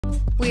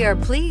We are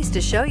pleased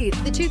to show you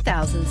the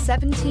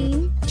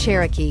 2017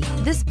 Cherokee.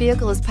 This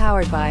vehicle is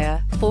powered by a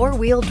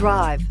 4-wheel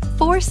drive,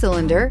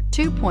 4-cylinder,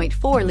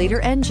 2.4-liter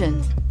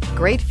engine.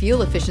 Great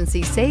fuel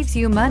efficiency saves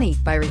you money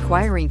by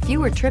requiring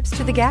fewer trips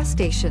to the gas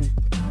station.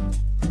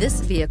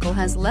 This vehicle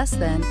has less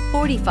than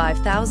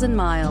 45,000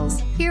 miles.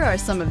 Here are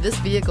some of this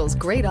vehicle's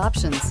great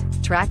options: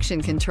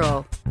 traction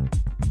control,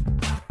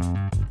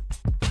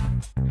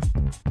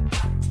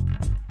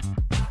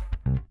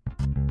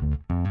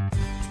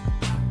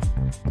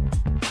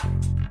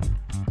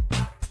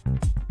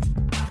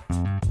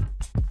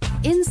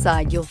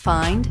 inside you'll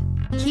find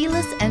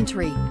keyless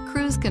entry,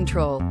 cruise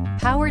control,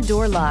 power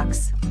door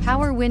locks,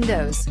 power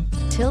windows,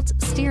 tilt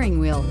steering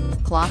wheel,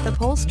 cloth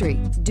upholstery,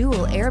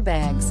 dual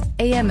airbags,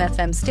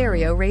 AM/FM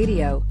stereo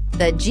radio.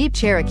 The Jeep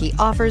Cherokee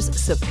offers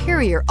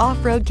superior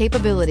off-road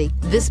capability.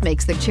 This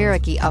makes the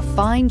Cherokee a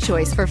fine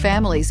choice for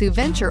families who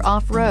venture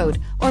off-road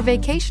or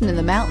vacation in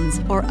the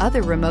mountains or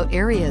other remote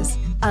areas.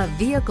 A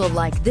vehicle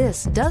like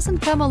this doesn't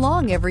come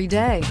along every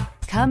day.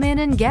 Come in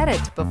and get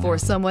it before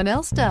someone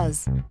else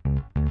does.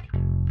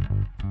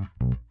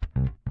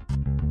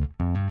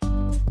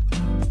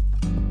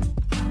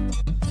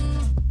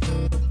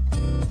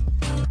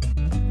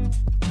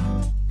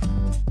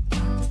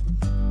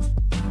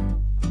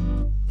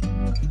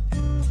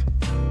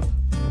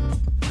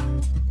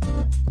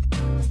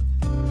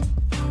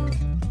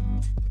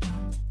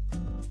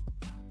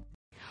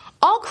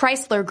 All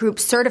Chrysler Group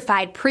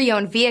certified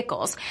pre-owned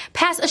vehicles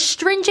pass a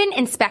stringent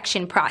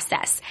inspection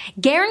process,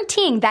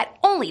 guaranteeing that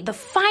only the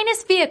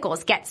finest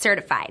vehicles get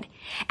certified.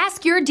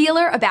 Ask your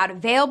dealer about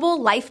available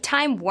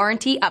lifetime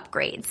warranty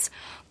upgrades.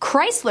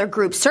 Chrysler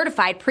Group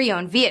certified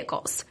pre-owned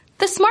vehicles,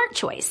 the smart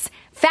choice,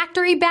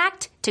 factory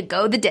backed to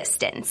go the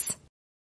distance.